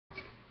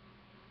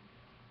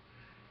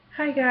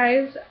Hi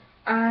guys,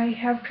 I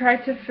have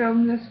tried to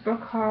film this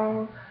book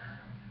haul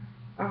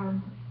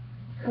 4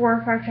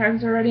 or 5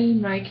 times already.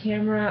 My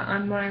camera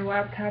on my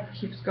laptop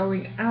keeps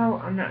going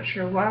out. I'm not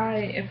sure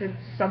why, if it's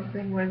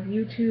something with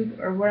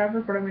YouTube or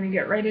whatever, but I'm going to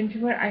get right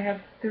into it. I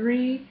have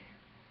 3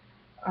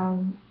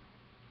 um,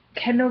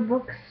 Kindle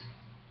books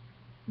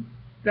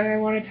that I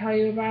want to tell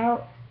you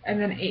about, and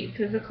then 8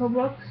 physical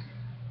books.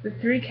 The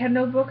 3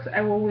 Kindle books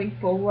I will link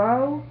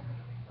below.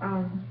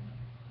 Um,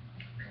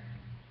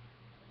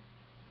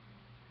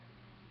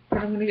 but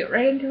I'm going to get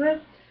right into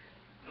it.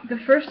 The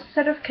first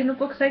set of Kindle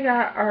books I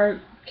got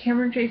are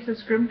Cameron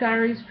Chase's Grim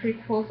Diaries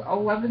prequels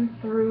 11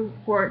 through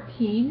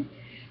 14.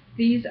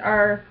 These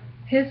are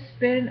his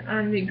spin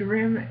on the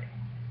Grimm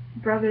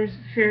brothers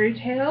fairy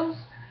tales.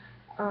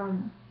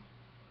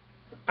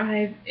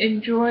 I've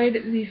enjoyed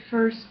the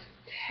first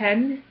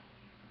 10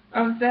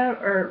 of them,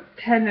 or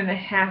 10 and a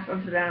half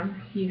of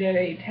them. He did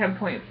a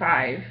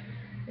 10.5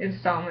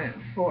 installment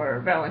for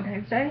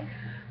Valentine's Day.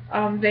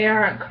 They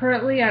are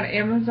currently on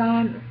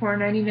Amazon for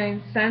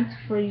 99 cents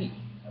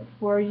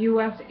for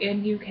US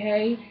and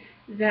UK.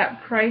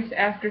 That price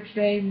after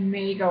today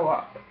may go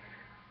up.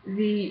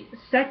 The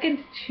second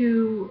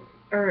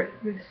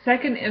the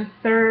second and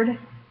third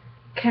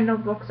Kindle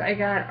books I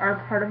got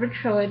are part of a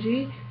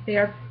trilogy. They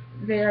are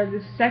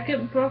the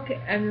second book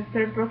and the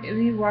third book in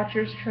the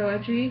Watchers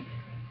trilogy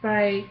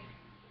by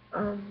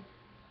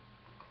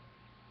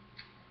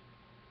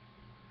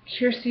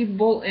Kirsty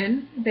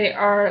Bolton. They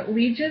are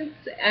Legions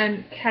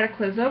and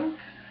Cataclysm.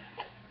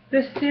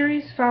 This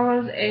series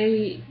follows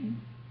a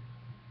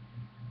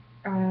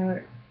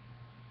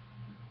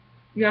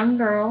young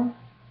girl.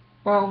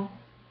 Well,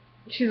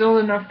 she's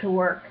old enough to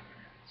work,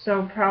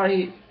 so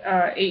probably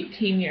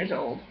 18 years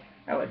old,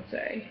 I would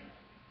say.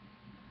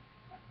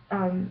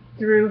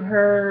 Through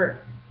her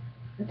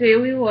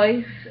daily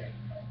life,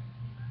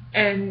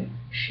 and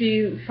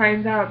she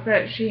finds out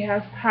that she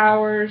has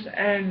powers,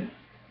 and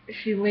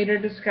she later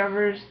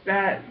discovers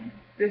that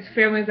this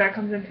family that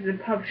comes into the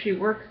pub she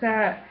works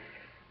at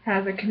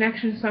has a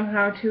connection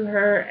somehow to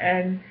her,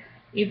 and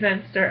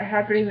events start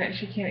happening that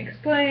she can't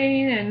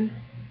explain, and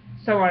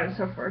so on and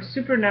so forth.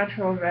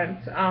 Supernatural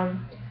events.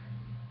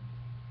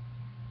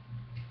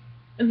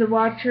 The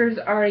Watchers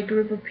are a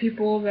group of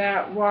people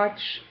that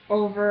watch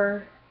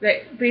over,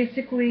 that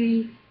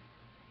basically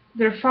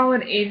they're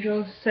fallen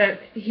angels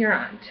set here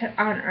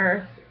on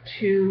Earth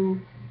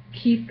to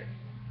keep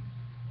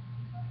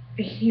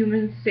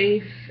humans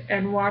safe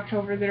and watch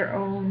over their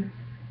own,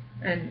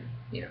 and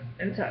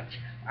and such.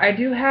 I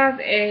do have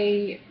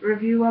a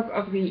review up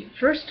of the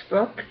first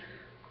book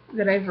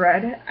that I've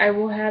read. I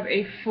will have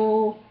a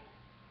full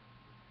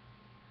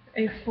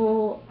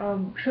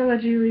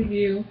trilogy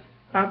review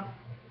up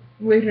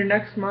later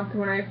next month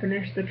when I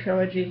finish the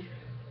trilogy.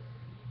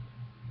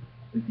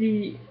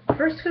 The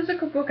first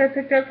physical book I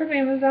picked up from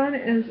Amazon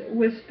is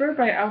Whisper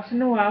by Elsa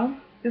Noel.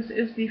 This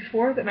is the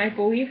 4th and I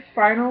believe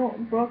final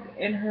book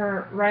in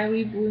her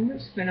Riley Bloom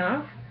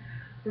spin-off.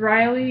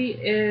 Riley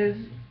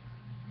is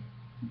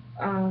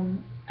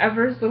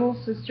Ever's little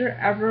sister.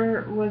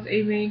 Ever was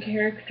a main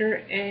character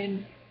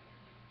in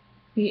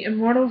the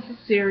Immortals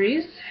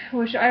series,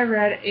 which I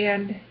read,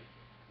 and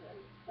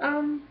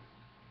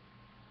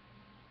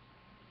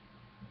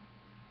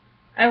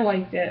I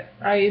liked it.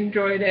 I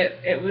enjoyed it.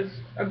 It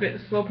was a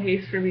bit slow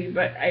paced for me,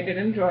 but I did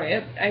enjoy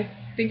it. I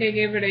think I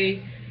gave it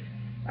a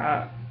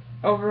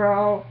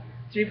overall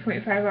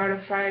 3.5 out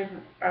of 5,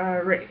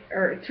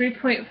 or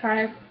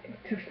 3.5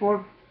 to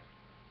 4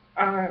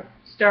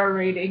 star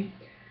rating.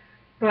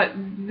 But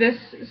this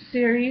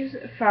series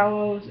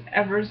follows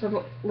Ever's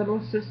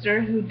little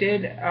sister, who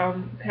did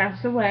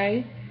pass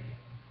away,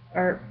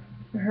 or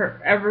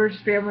Ever's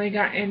family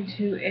got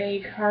into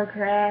a car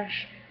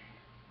crash.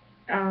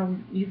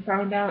 You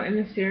found out in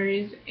the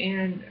series,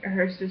 and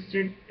her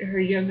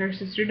younger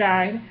sister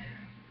died,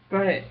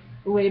 but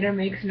later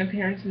makes an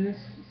appearance in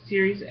this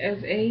series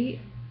as a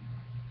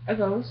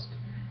ghost.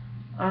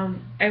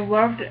 I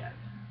loved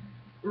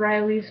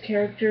Riley's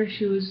character.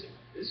 She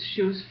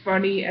was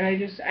funny, and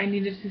I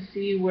needed to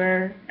see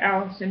where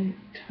Allison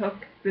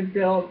took the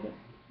build,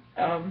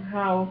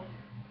 how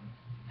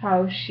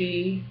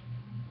she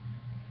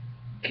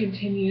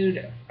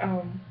continued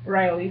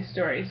Riley's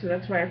story. So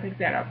that's why I picked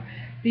that up.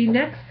 The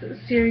next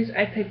series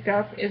I picked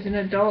up is an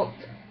adult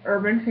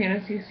urban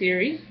fantasy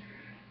series,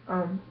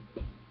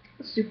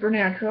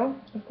 Supernatural,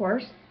 of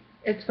course.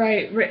 It's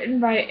written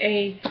by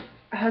a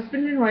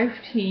husband and wife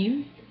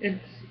team.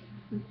 It's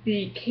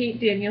the Kate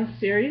Daniels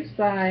series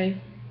by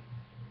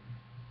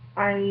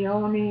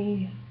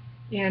Ione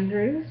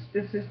Andrews.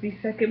 This is the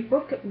second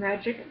book,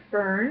 Magic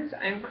Burns.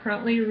 I'm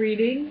currently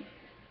reading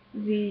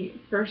the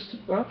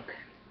first book,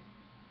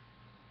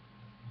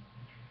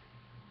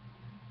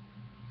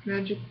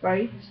 Magic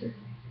Bites.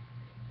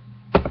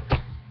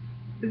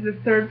 The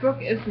third book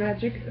is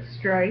Magic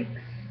Strikes.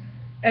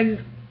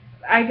 And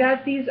I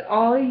got these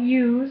all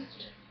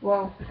used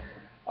from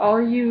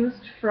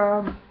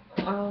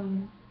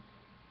an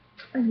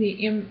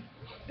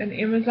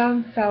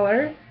Amazon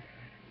seller.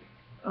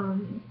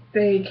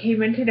 They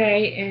came in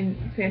today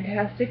in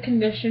fantastic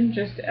condition,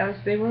 just as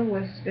they were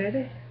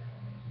listed.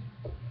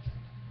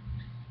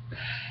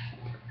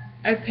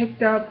 I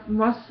picked up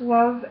Must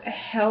Love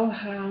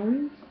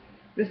Hellhounds.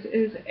 This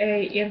is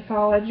a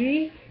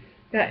anthology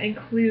that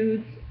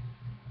includes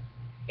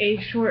a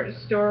short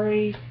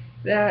story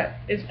that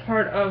is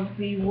part of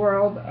the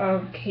world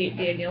of Kate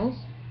Daniels.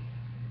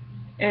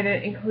 And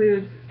it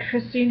includes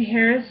Christine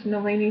Harris,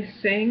 Nalini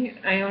Singh,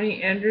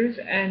 Ione Andrews,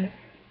 and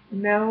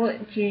Mel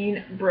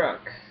Jean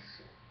Brooks.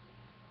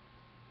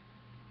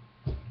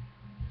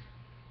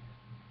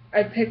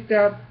 I picked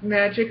up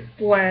Magic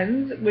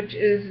Blends, which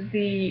is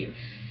the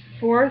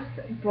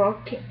 4th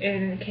book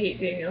in Kate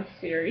Daniels'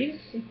 series.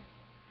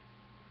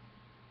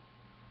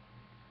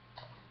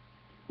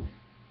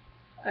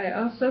 I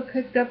also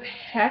picked up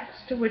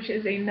Hexed, which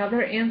is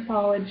another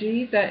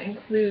anthology that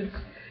includes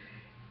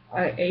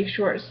a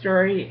short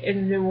story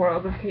in the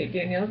world of Kate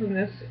Daniels, and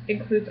this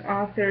includes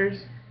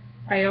authors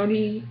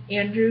Ione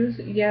Andrews,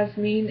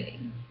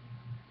 Yasmin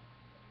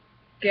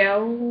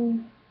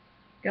Gelnern,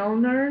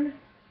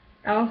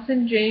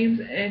 Allison James,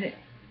 and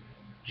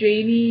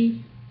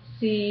Janie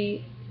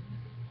C.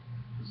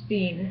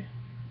 Steen.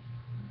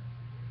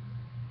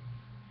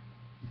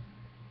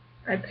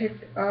 I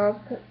picked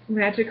up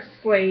Magic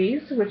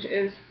Slays, which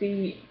is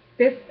the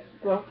 5th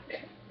book,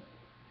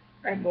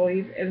 I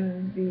believe,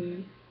 in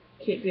the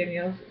Kate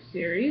Daniels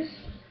series.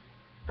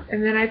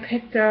 And then I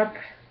picked up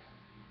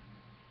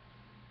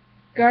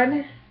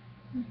Gun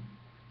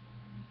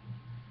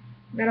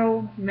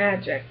Metal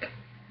Magic,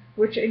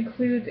 which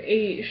includes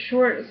a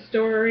short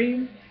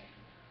story,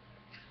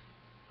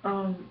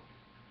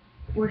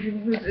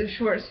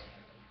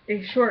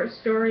 a short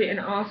story and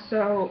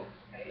also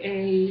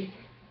a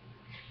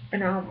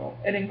novel.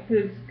 It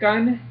includes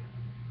Gun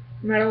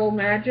Metal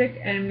Magic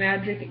and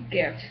Magic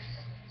Gifts,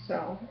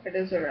 so it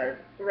is a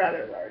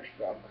rather large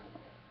book.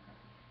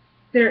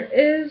 There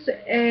is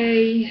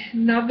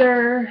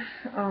another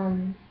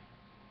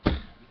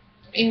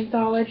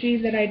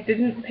anthology that I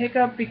didn't pick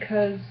up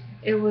because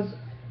it was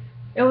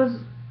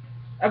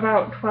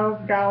about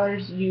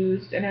 $12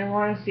 used, and I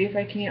want to see if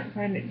I can't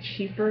find it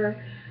cheaper.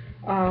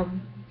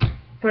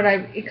 But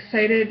I'm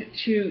excited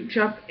to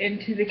jump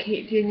into the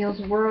Kate Daniels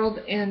world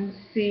and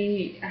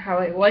see how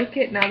I like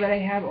it. Now that I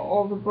have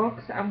all the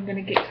books, I'm going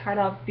to get caught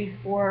up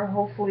before,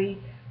 hopefully,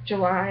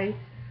 July,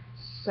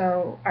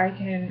 so I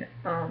can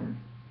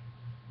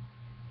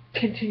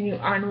continue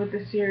on with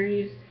the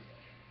series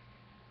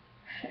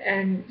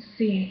and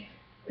see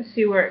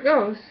where it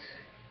goes.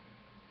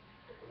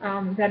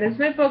 That is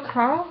my book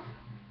haul.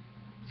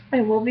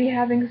 I will be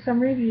having some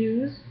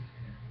reviews,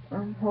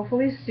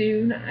 hopefully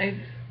soon. I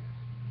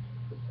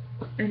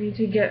need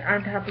to get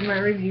on top of my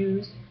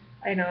reviews.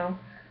 I know,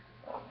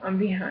 I'm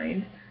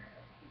behind.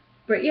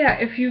 But yeah,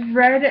 if you've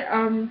read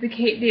the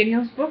Kate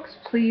Daniels books,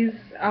 please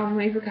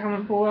leave a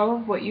comment below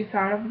of what you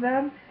thought of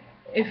them.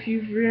 If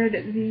you've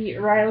read the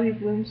Riley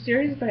Bloom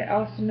series by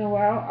Elsa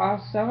Noel,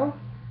 also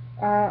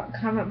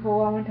comment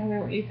below and tell me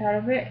what you thought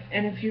of it.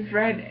 And if you've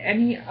read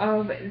any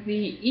of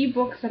the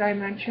ebooks that I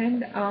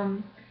mentioned,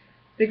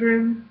 the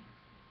Grimm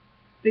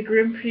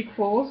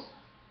prequels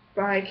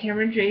by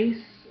Cameron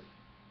Jace,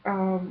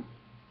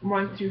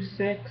 1 through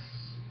 6,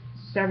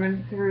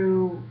 7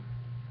 through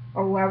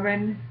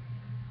 11,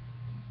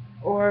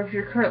 or if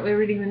you're currently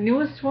reading the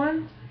newest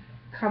ones,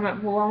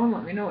 comment below and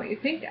let me know what you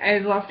think.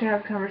 I'd love to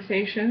have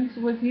conversations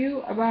with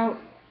you about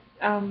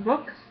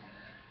books.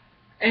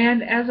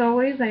 And as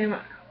always, I am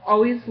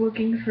always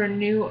looking for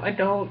new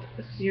adult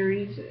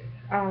series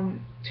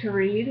to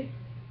read,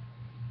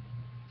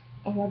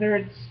 whether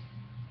it's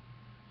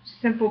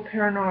simple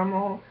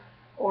paranormal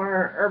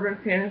or urban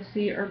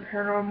fantasy or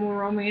paranormal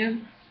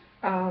romance,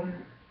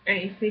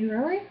 anything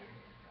really.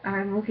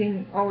 I'm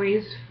looking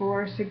always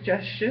for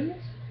suggestions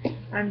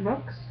on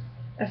books,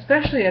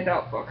 especially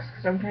adult books,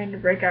 because I'm trying to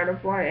break out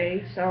of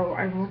YA, so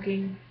I'm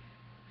looking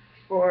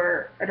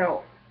for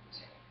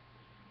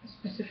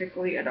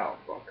specifically adult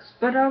books.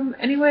 But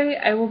anyway,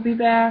 I will be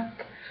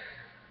back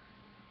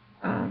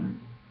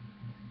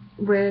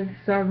with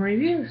some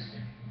reviews.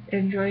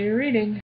 Enjoy your reading.